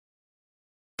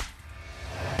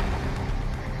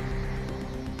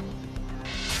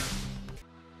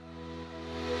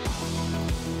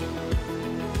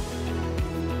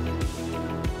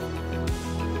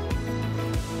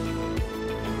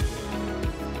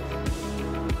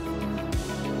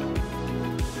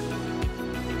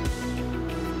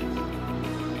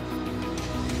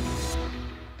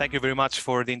Thank you very much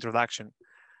for the introduction.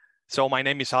 So my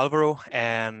name is Alvaro,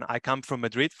 and I come from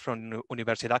Madrid, from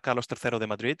Universidad Carlos III de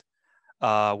Madrid,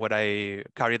 where I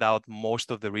carried out most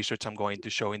of the research I'm going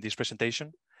to show in this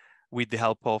presentation, with the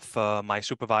help of my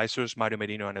supervisors, Mario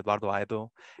Merino and Eduardo Aedo,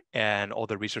 and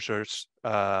other researchers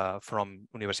from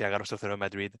Universidad Carlos III de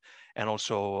Madrid, and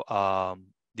also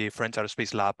the French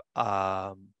Aerospace Lab,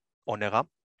 ONERA.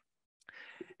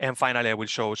 And finally, I will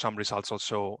show some results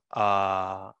also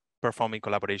performing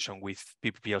collaboration with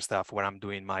PPPL staff where I'm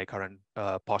doing my current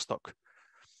postdoc.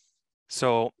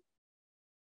 So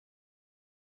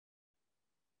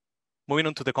moving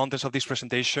on to the contents of this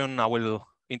presentation, I will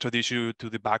introduce you to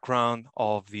the background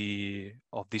of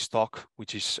this talk,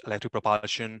 which is electric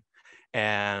propulsion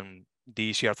and the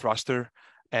ECR thruster.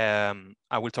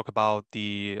 I will talk about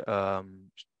the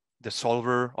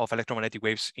solver of electromagnetic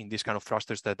waves in this kind of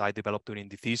thrusters that I developed during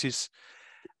the thesis,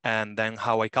 and then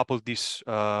how I coupled this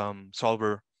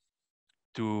solver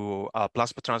to a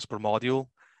plasma transport module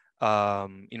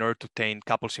in order to obtain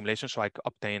couple simulations. So I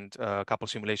obtained couple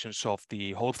simulations of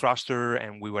the whole thruster,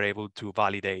 and we were able to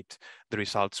validate the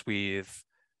results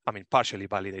partially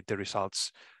validate the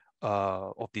results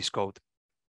of this code.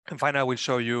 And finally, I will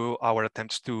show you our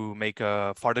attempts to make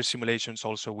further simulations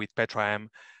also with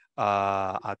Petra-M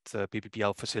at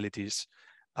PPPL facilities.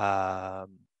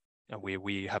 And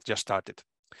we have just started.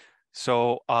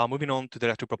 So moving on to the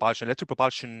electric propulsion. Electric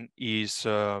propulsion is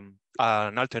an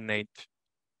alternate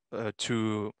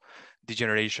to the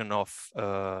generation of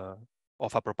a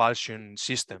propulsion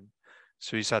system.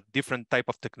 So it's a different type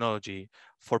of technology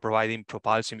for providing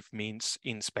propulsive means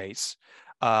in space,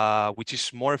 which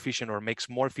is more efficient or makes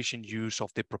more efficient use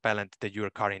of the propellant that you are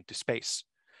carrying to space.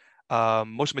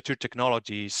 Most mature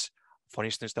technologies, for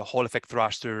instance, the Hall effect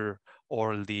thruster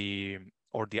or the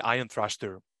ion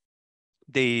thruster,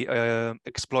 they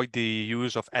exploit the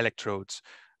use of electrodes,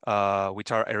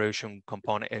 which are erosion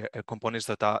components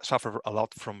that suffer a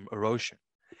lot from erosion.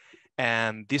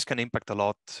 And this can impact a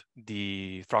lot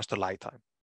the thruster lifetime.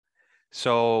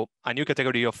 So a new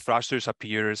category of thrusters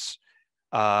appears,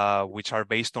 which are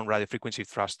based on radio frequency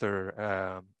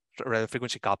thruster, radio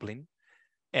frequency coupling.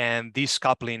 And this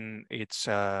coupling, it's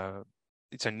a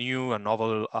new and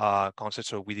novel concept.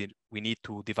 So we need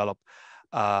to develop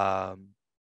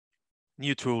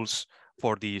new tools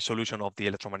for the solution of the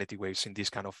electromagnetic waves in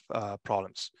these kind of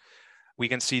problems. We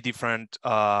can see different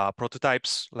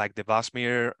prototypes like the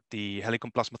Vasmir, the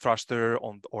Helicon plasma thruster,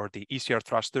 or the ECR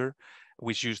thruster,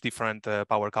 which use different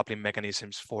power coupling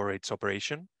mechanisms for its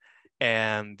operation.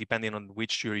 And depending on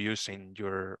which you're using,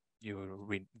 your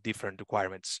different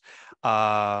requirements.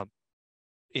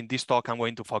 In this talk, I'm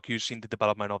going to focus in the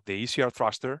development of the ECR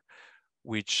thruster,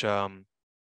 which in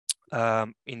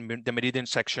the meridian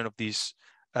section of this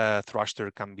thruster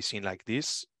can be seen like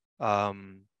this.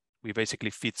 We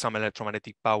basically feed some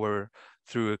electromagnetic power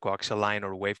through a coaxial line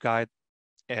or waveguide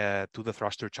to the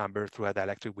thruster chamber through a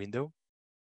dielectric window.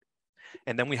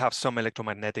 And then we have some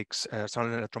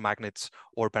electromagnets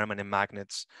or permanent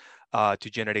magnets to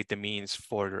generate the means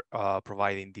for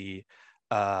providing the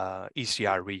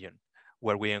ECR region,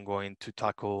 where we are going to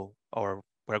tackle, or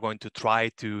we're going to try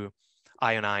to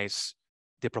ionize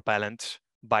the propellant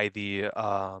by the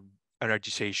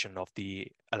energization of the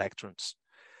electrons.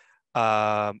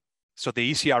 So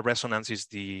the ECR resonance is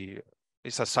a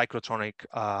cyclotronic,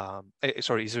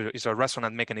 is a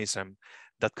resonant mechanism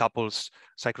that couples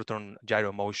cyclotron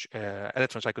gyro motion,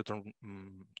 electron cyclotron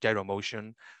gyro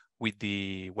motion with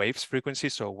the waves frequency.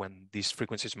 So when these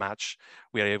frequencies match,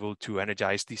 we are able to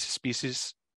energize these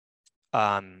species,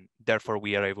 and therefore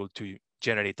we are able to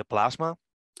generate the plasma.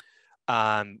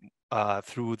 And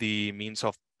through the means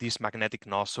of this magnetic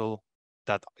nozzle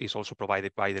that is also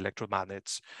provided by the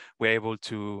electromagnets, we're able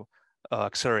to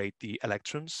accelerate the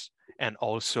electrons and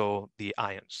also the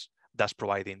ions, thus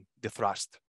providing the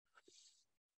thrust.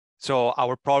 So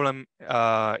our problem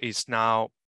is now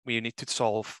we need to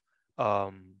solve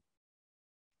for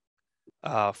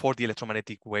the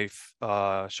electromagnetic wave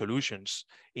solutions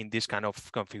in this kind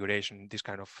of configuration, this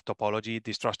kind of topology.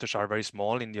 These thrusters are very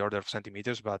small, in the order of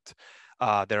centimeters, but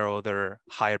there are other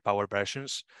higher power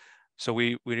versions. So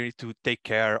we need to take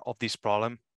care of this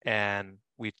problem, and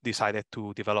we decided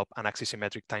to develop an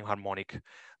axisymmetric time-harmonic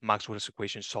Maxwell's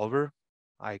equation solver.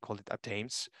 I call it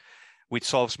ATAMES, which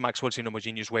solves Maxwell's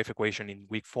inhomogeneous wave equation in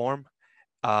weak form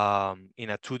in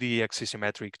a 2D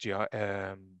axisymmetric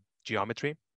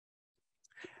geometry.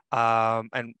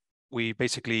 And we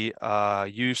basically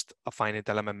used a finite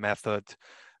element method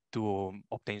to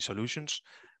obtain solutions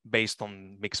based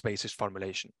on mixed basis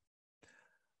formulation.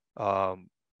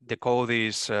 the code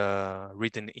is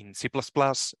written in C++,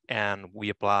 and we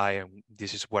apply, and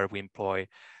this is where we employ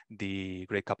the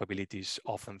great capabilities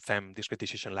of MFEM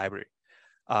discretization library.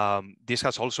 This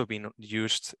has also been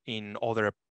used in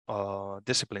other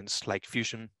disciplines like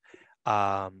fusion,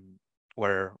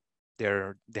 where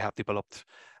they have developed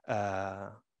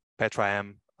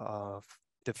Petra-M,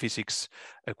 the physics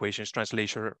equations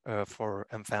translator for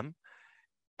MFEM.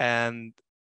 And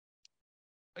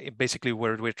basically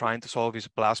what we're trying to solve is a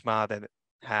plasma that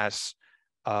has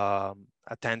a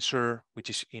tensor which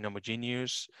is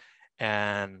inhomogeneous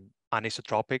and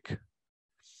anisotropic.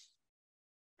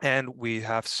 And we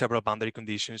have several boundary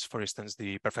conditions, for instance,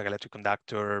 the perfect electric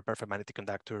conductor, perfect magnetic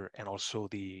conductor, and also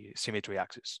the symmetry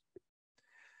axis.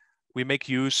 We make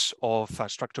use of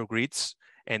structural grids,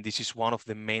 and this is one of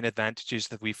the main advantages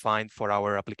that we find for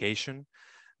our application,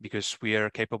 because we are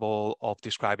capable of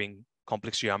describing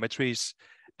complex geometries,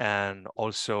 and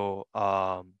also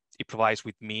it provides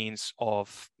with means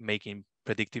of making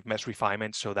predictive mesh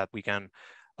refinement so that we can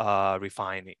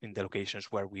refine in the locations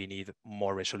where we need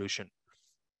more resolution.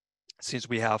 Since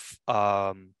we have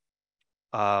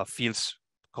fields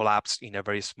collapsed in a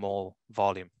very small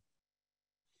volume.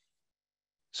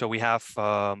 So we have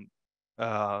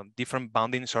different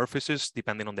bounding surfaces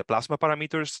depending on the plasma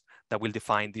parameters that will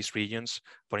define these regions.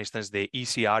 For instance, the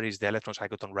ECR is the electron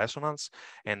cyclotron resonance,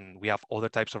 and we have other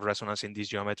types of resonance in this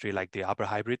geometry like the upper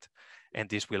hybrid, and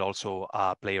this will also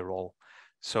play a role.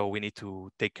 So we need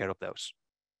to take care of those.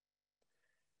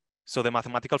 So the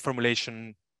mathematical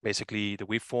formulation, basically the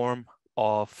wave form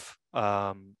of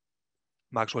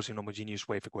Maxwell's inhomogeneous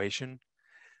wave equation.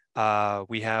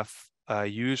 We have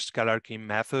used Galerkin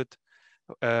method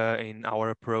in our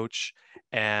approach,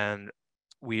 and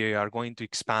we are going to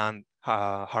expand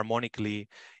harmonically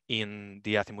in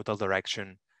the azimuthal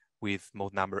direction with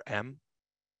mode number M,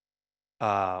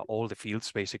 all the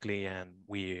fields basically, and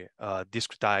we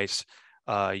discretize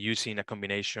using a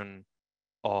combination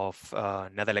of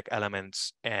Nedelec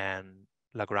elements and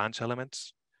Lagrange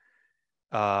elements.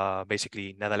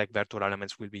 Basically, Nedelec vector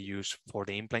elements will be used for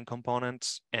the in-plane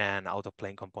components, and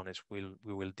out-of-plane components we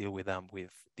will deal with them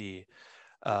with the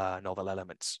nodal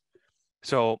elements.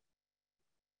 So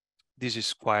this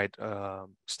is quite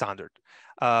standard.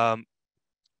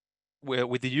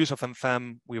 With the use of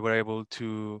MFEM, we were able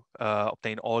to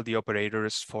obtain all the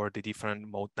operators for the different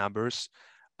mode numbers.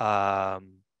 Here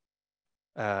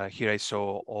I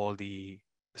saw all the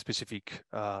specific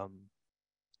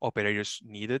operators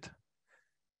needed.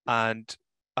 And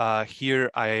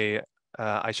here I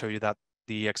show you that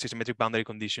the axisymmetric boundary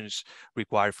conditions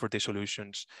required for the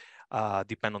solutions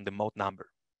depend on the mode number.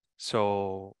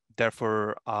 So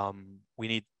therefore, we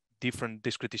need different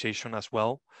discretization as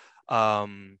well.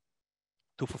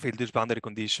 To fulfill these boundary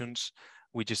conditions,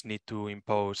 we just need to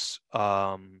impose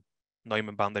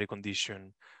Neumann boundary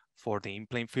condition for the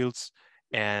in-plane fields,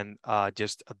 and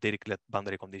just a Dirichlet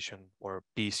boundary condition, or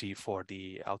PC, for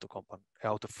the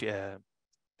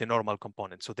the normal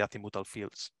components, so the azimuthal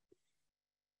fields.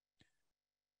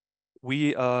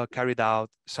 We carried out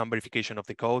some verification of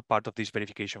the code. Part of this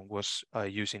verification was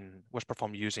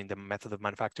performed using the method of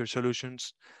manufactured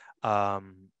solutions.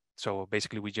 So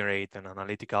basically, we generate an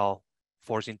analytical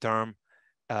forcing term,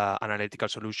 analytical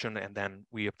solution, and then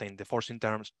we obtain the forcing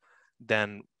terms.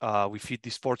 Then we feed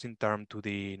this forcing term to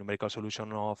the numerical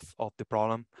solution of the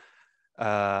problem,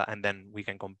 and then we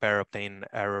can compare, obtain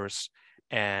errors.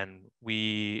 And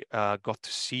we got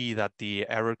to see that the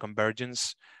error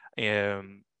convergence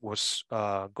was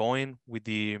going with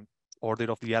the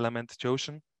order of the element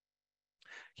chosen.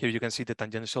 Here you can see the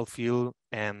tangential field,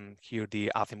 and here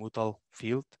the azimuthal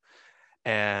field.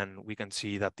 And we can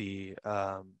see that the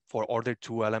for order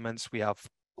 2 elements, we have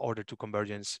order 2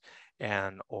 convergence,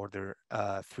 and order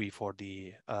 3 for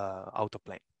the outer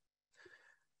plane.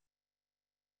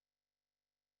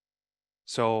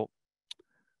 So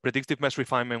predictive mesh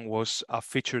refinement was a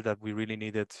feature that we really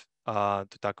needed to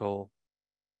tackle,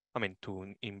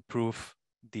 to improve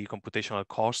the computational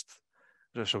cost,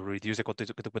 so reduce the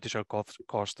computational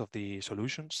cost of the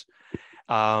solutions.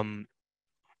 And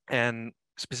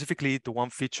specifically, the one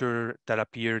feature that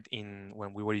appeared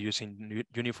when we were using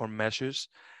uniform meshes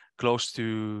close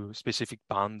to specific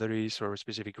boundaries or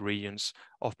specific regions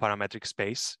of parametric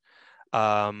space.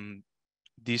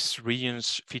 These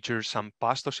regions feature some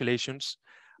past oscillations,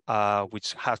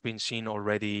 which has been seen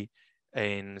already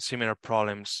in similar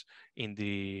problems in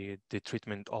the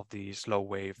treatment of the slow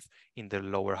wave in the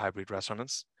lower hybrid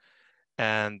resonance.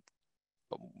 And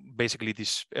basically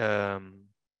this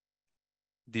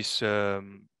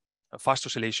fast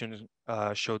oscillations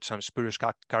showed some spurious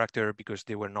character because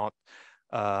they were not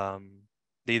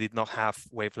they did not have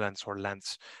wavelengths or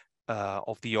lengths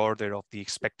of the order of the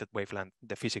expected wavelength,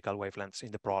 the physical wavelengths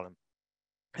in the problem.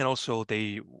 And also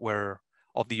they were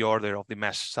of the order of the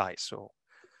mesh size. So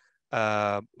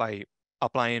by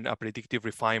applying a predictive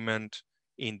refinement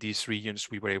in these regions,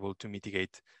 we were able to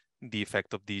mitigate the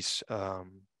effect of these,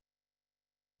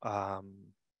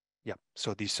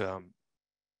 these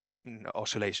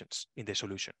oscillations in the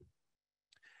solution.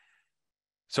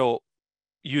 So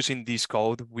using this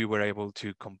code, we were able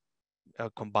to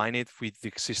combine it with the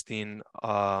existing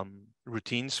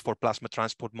routines for plasma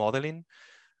transport modeling,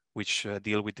 which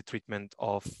deal with the treatment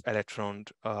of electron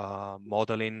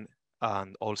modeling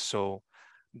and also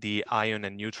the ion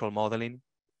and neutral modeling.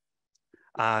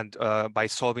 And by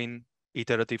solving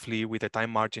iteratively with a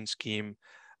time margin scheme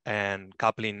and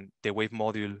coupling the wave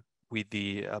module with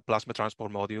the plasma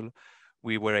transport module,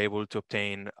 we were able to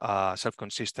obtain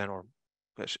self-consistent or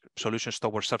solutions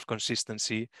towards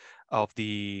self-consistency of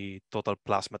the total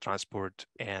plasma transport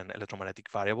and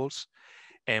electromagnetic variables.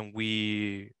 And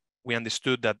we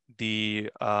understood that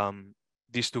the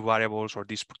these two variables or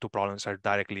these two problems are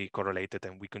directly correlated,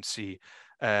 and we can see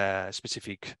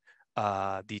specific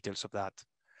details of that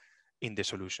in the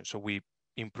solution. So we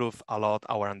improved a lot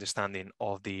our understanding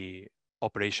of the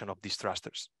operation of these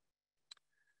thrusters.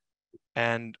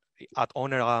 And at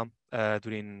ONERA,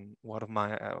 during one of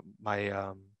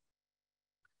my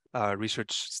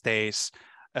research stays,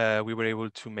 we were able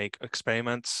to make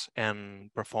experiments and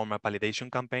perform a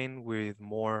validation campaign with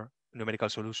more numerical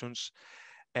solutions.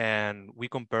 And we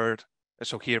compared,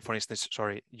 so here, for instance,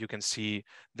 sorry, you can see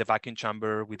the vacuum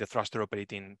chamber with the thruster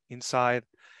operating inside.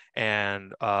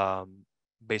 And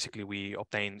basically, we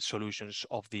obtained solutions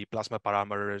of the plasma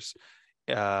parameters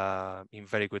in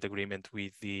very good agreement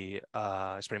with the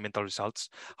experimental results.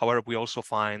 However, we also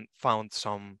found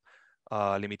some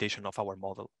limitation of our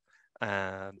model,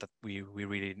 and that we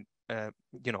really,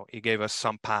 it gave us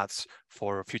some paths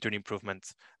for future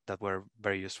improvements that were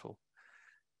very useful.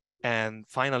 And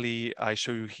finally, I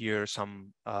show you here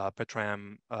some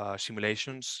PETRAM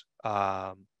simulations.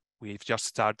 We've just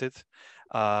started,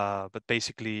 but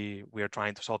basically we are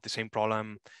trying to solve the same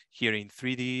problem here in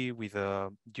 3D with a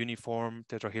uniform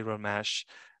tetrahedral mesh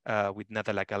with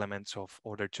nether-like elements of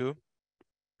order 2.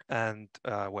 And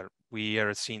well, we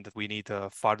are seeing that we need a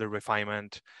further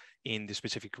refinement in the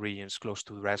specific regions close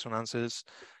to resonances.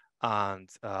 And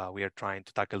we are trying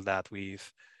to tackle that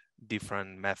with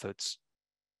different methods.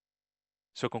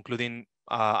 So concluding,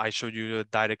 I showed you a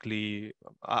direct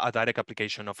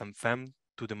application of MFEM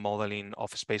to the modeling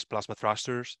of space plasma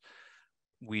thrusters.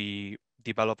 We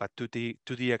developed a 2D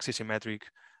axisymmetric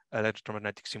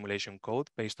electromagnetic simulation code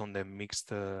based on the mixed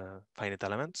finite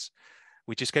elements,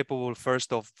 which is capable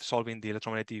first of solving the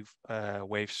electromagnetic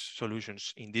wave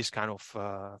solutions in this kind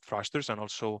of thrusters and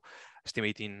also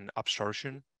estimating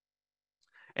absorption.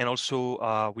 And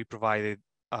also we provided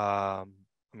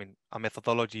a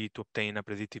methodology to obtain a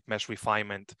predictive mesh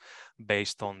refinement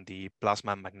based on the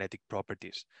plasma magnetic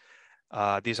properties.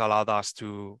 This allowed us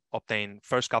to obtain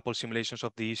first couple simulations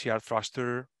of the ECR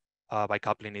thruster by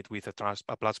coupling it with a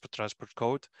plasma transport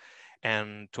code,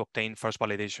 and to obtain first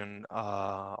validation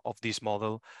of this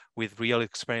model with real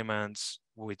experiments,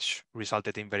 which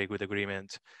resulted in very good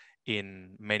agreement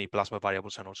in many plasma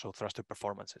variables and also thruster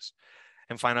performances.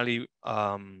 And finally,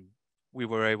 we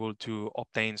were able to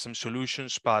obtain some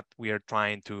solutions, but we are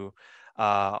trying to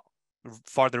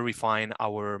further refine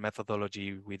our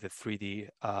methodology with the 3D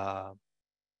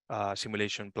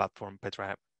simulation platform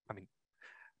PETRAM.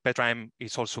 PETRAM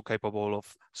is also capable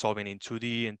of solving in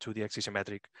 2D and 2D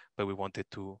axisymmetric, but we wanted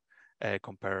to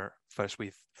compare first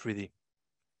with 3D.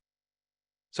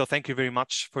 So thank you very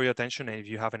much for your attention. And if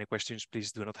you have any questions,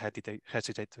 please do not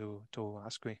hesitate to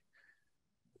ask me.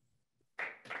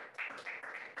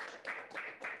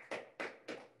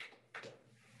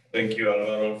 Thank you,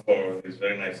 Alvaro, for this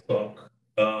very nice talk.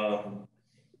 Let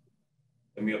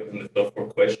me open the floor for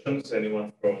questions.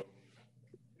 Anyone from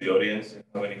the audience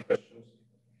have any questions?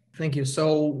 Thank you.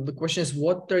 So the question is,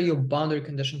 what are your boundary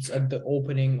conditions at the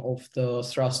opening of the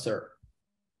thruster?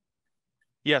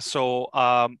 Yeah, so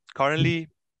currently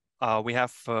we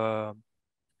have,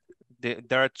 there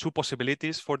are two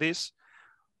possibilities for this.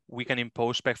 We can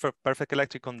impose perfect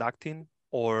electric conducting,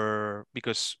 or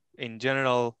because in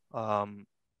general,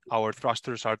 our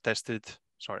thrusters are tested,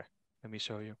 sorry, let me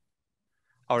show you.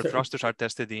 Our thrusters are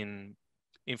tested in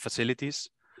facilities.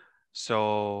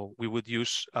 So we would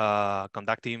use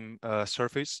conducting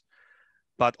surface,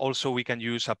 but also we can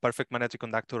use a perfect magnetic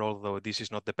conductor, although this is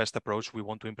not the best approach. We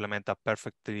want to implement a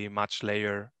perfectly matched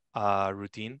layer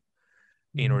routine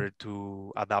in order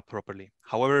to adapt properly.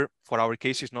 However, for our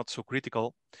case, it's not so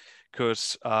critical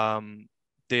because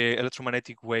the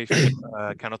electromagnetic wave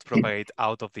cannot propagate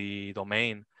out of the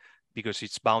domain because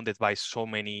it's bounded by so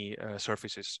many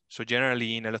surfaces. So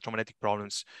generally in electromagnetic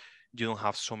problems, you don't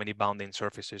have so many bounding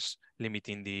surfaces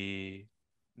limiting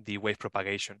the wave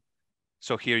propagation.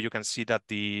 So here you can see that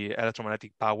the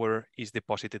electromagnetic power is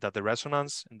deposited at the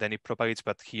resonance, and then it propagates,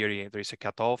 but here there is a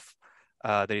cutoff,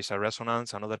 there is a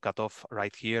resonance, another cutoff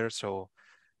right here. So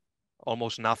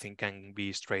almost nothing can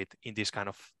be straight in this kind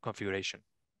of configuration.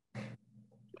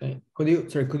 Okay. Could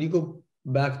you go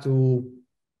back to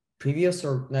previous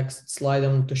or next slide?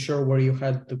 I'm to show where you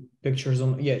had the pictures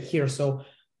on. Yeah, here. So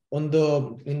in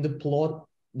the plot,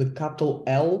 the capital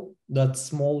L, that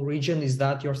small region, is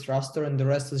that your thruster and the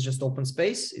rest is just open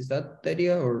space? Is that the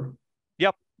idea, or?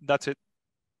 Yep, that's it.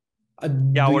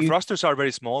 Yeah, our thrusters are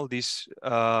very small. This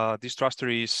thruster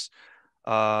is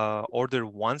order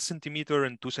 1 centimeter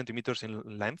and 2 centimeters in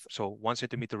length. So 1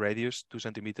 centimeter radius, 2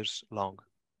 centimeters long.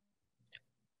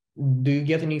 Do you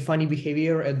get any funny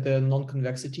behavior at the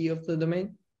non-convexity of the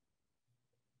domain?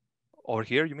 Over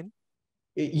here, you mean?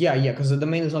 Yeah, because the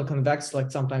domain is not convex. Like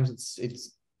sometimes it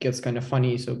gets kind of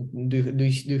funny. So do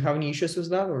you have any issues with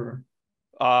that, or?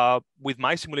 With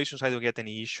my simulations, I don't get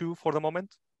any issue for the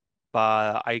moment,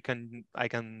 but I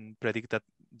can predict that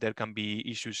there can be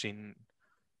issues in.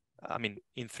 I mean,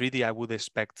 in 3D, I would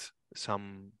expect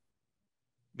some,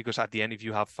 because at the end, if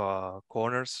you have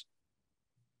corners,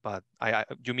 but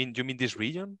you mean this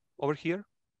region over here,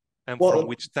 and from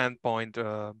which standpoint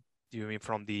do you mean?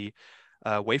 From the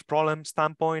wave problem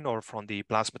standpoint or from the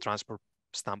plasma transport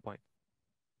standpoint?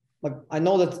 Like, I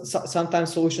know that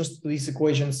sometimes solutions to these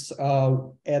equations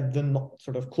at the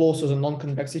sort of close to the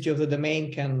non-convexity of the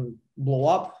domain can blow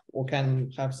up or can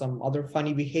have some other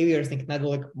funny behavior. I think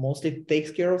Netlog mostly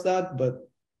takes care of that, but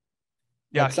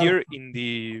yeah, here in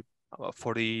the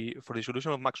for the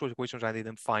solution of Maxwell's equations, I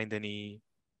didn't find any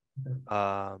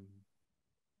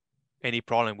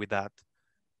problem with that.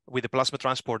 With the plasma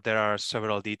transport, there are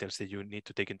several details that you need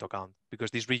to take into account, because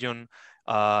this region,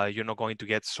 you're not going to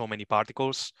get so many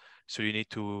particles. So you need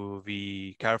to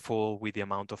be careful with the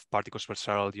amount of particles per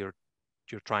cell you're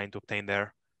trying to obtain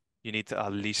there. You need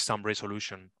at least some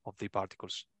resolution of the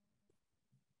particles.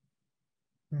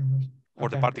 Or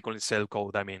the particle in cell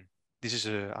code. I mean, this is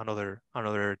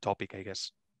another topic, I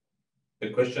guess. The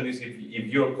question is if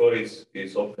your code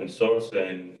is open source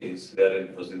and is there a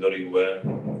repository where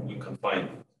we can find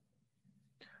it.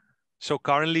 So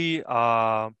currently,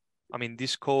 I mean,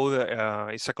 this code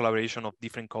is a collaboration of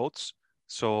different codes.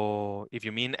 So if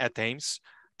you mean at Thames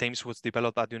was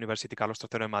developed at the University Carlos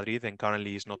III de Madrid and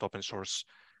currently is not open source,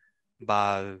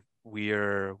 but we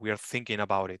are thinking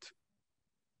about it.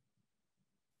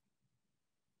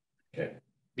 Okay.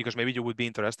 Because maybe you would be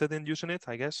interested in using it,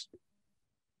 I guess.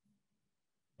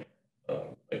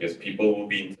 I guess people will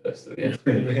be interested. Yeah.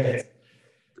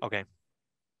 Okay.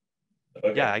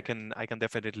 Okay. Yeah, I can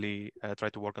definitely try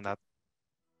to work on that.